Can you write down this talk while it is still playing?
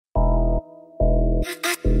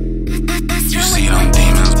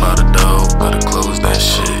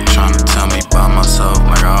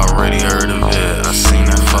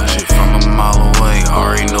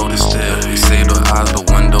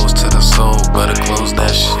better close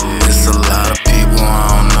that shit. It's a lot of people I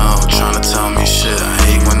don't know trying to tell me shit. I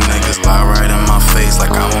hate when niggas lie right in my face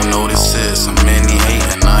like I won't notice it. So many hate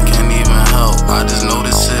and I can't even help, I just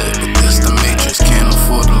notice it. But this the matrix, can't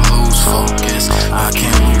afford to lose focus. I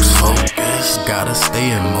can't lose focus, gotta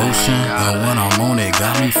stay in motion. And when I'm on it,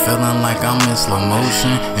 got me feeling like I'm in slow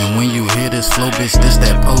motion. And when you hear this flow, bitch, this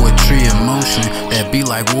that poetry in motion. That be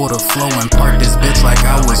like water flowing, park this bitch like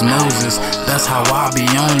I was Moses. That's how I be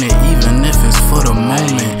on it, even if it's for the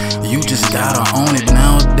moment. You just gotta own it,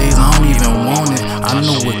 nowadays I don't even want it. I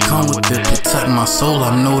know what come with it, protect my soul,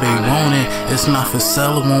 I know they want it. It's not for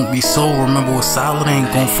sale, it won't be sold. Remember what's solid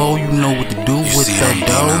ain't gon' fold, you know what to do with that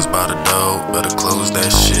dough. By the dough, better close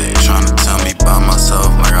that shit. Tryna tell me by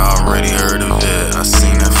myself like I already heard of it. I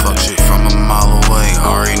seen that fuck shit from a mile away,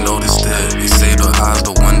 already noticed it. They say the eyes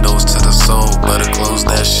the windows to the soul, better close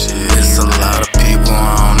that shit.